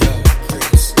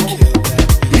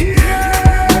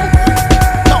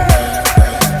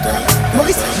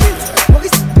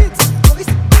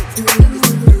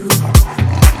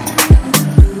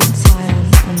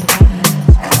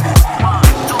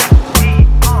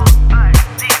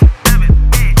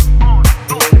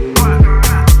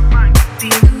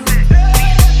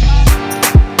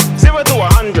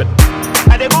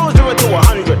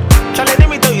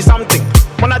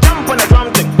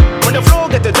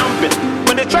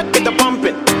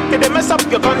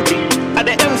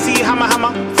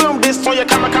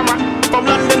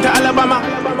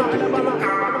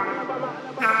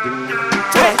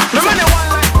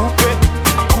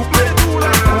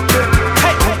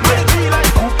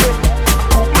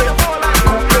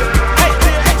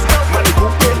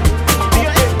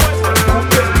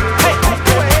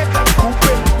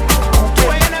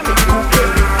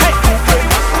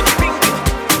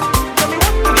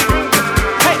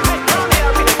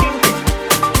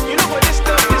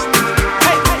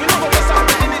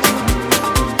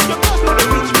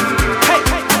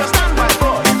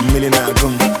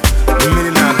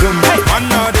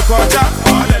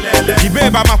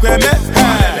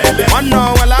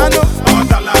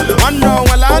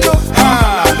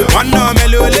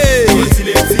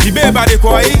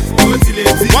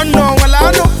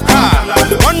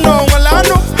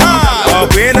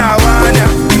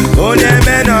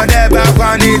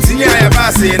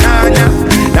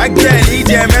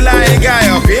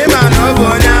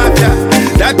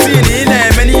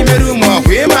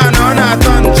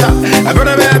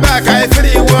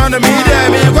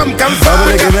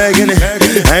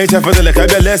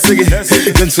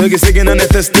 Swaggy singing on the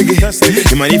testigi.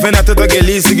 You might even have to talk a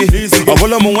leasigi. Or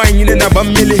follow my wine in a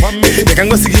bamili. They can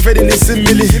go see if it in a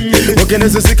simile. Okay,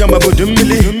 there's a sick I'm about a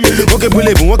milli. Okay,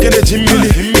 believe in walking a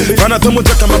chimney. Fanatomo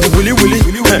talk about Willy Willy.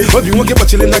 Hope you won't get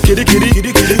chilling like kitty.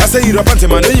 I say you're a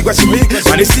phantom, I know you got me.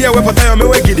 And you see a weapon, I'm a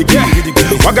way giddy.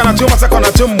 Wagana to Masaka on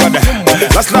a tumbada.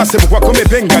 Last night, what come a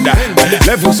pengada.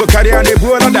 Level so carry on the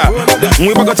buolada.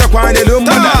 We got a quine a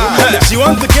lumada. She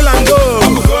wants to kill and go.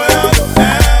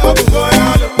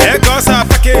 Cause I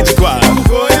package kwa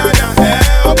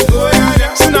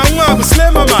Sina mwa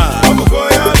slay mama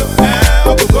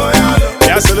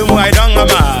Ya solumu I don't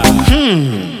ama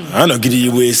I no gidi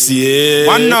we see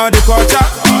One no the culture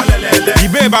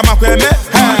Ibe ba makweme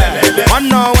One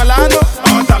no walano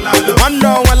One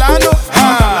no walano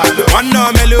One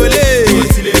no melole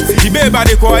Ibe ba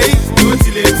de koi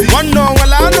One no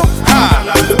walano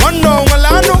One no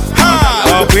walano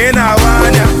Okwena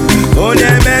wanya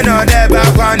Onye meno deba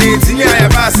kwani tinya ya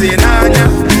basi nanya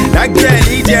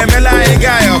Nageli jemela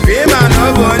iga yo kwima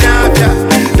no bonyapya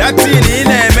Dati ni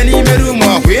ile meni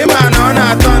merumo kwima no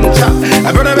na toncha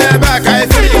Abona beba kai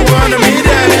feel you wanna me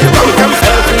there come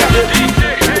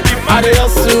I dey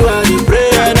hustle and I pray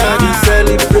and I dey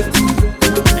celebrate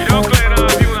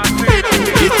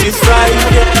It is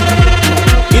Friday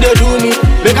You dey do me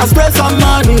make I spread some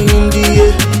money in the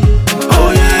air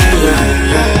Oh yeah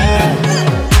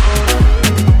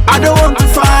I don't want to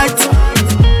fight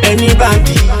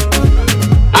anybody.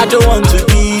 I don't want to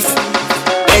beef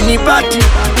anybody.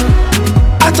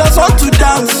 I just want to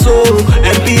dance so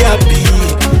and be happy.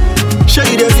 Show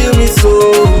you they feel me so.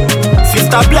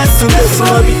 Sister blessing the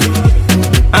snobby.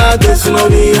 I the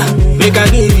snobby. Make I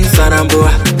give you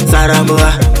Saramboa, Saramboa,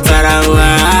 Saramboa.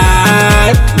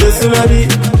 The snobby.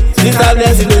 Sister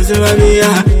blessing the snobby.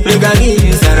 Make I give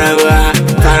you Saramboa,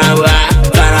 Saramboa,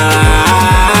 Saramboa.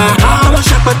 I'm a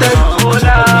shakpate.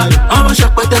 I'm a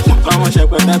shakpate. I'm a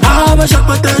shakpate. I'm a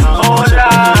shakpate.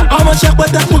 I'm a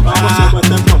shakpate.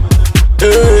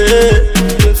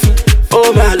 Oh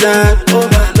my love, oh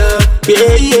my love,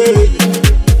 yeah yeah.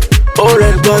 Oh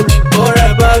rebut,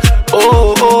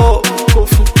 oh oh.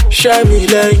 Shine me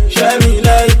like, yeah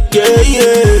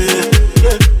yeah.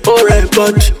 Oh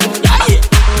rebut, yeah yeah.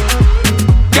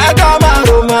 Jaga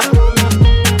maruma,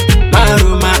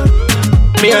 maruma,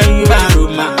 me and you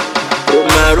maruma,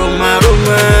 maruma,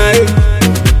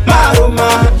 maruma,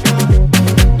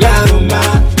 maruma,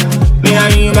 me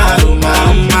and you maruma,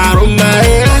 maruma,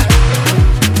 yeah.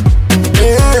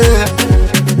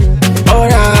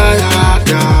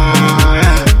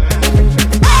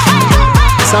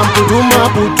 Sampuduma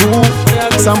putu,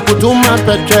 sampuduma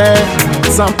petre,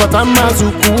 sampatama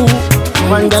zuku,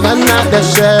 mandagana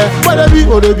deshe. Wadabi,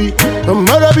 wadabi,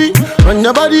 wadabi,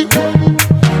 wadabi,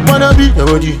 wadabi, wadabi,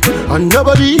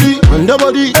 wadabi, wadabi,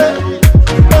 wadabi,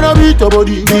 wadabi,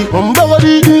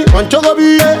 wadabi,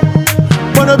 wadabi,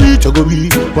 wadabi, chogobi,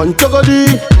 wadabi,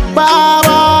 ba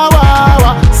ba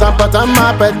ba. Sampatama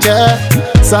petre,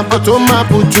 sampatuma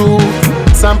putu,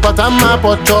 sampatama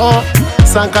poto.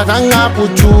 Sankatanga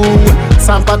puchu,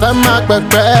 sampatana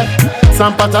pepe,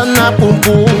 sampatana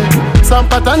pumpu,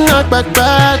 sampatana pepe,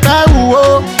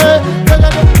 kaiwo.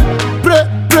 Pre,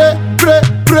 pre, pre,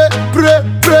 pre, pre,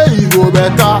 pre, igo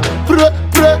beta. Pre,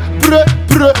 pre, pre,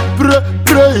 pre, pre,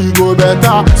 pre, igo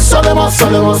beta. Solema,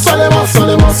 solema, solema,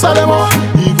 solema, solema,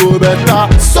 igo beta.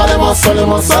 Solema,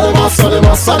 solema, solema,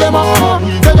 solema, solema.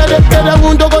 Tegede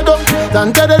mundo godo,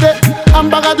 tantede,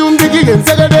 ambagadum bigi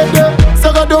gensegede.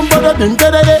 Sagadum pada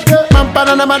dintede,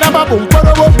 mampana na madaba bum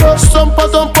pada bobo. Sompo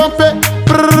sompe,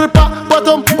 prrpa,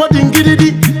 bottom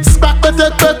podingidi, spak pete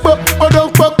pekpo,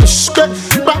 odong pok, shke,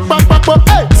 pak pak pak pok.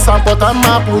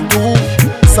 Sampatama putu,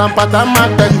 sampatama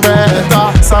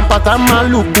tekbeta, sampatama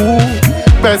luku,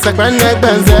 pensek penek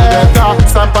benzeta,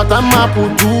 sampatama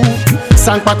putu,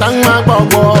 sampatama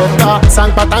bogota,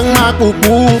 sampatama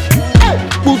kuku,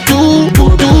 putu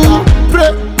putu,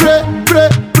 pre pre pre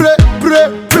pre pre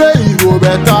pre, igo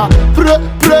beta, pre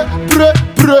pre pre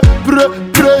pre pre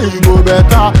pre, igo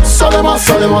beta, solema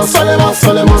solema solema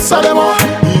solema solema,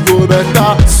 igo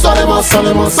beta, solema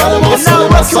solema solema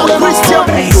solema solema,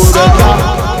 igo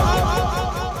beta.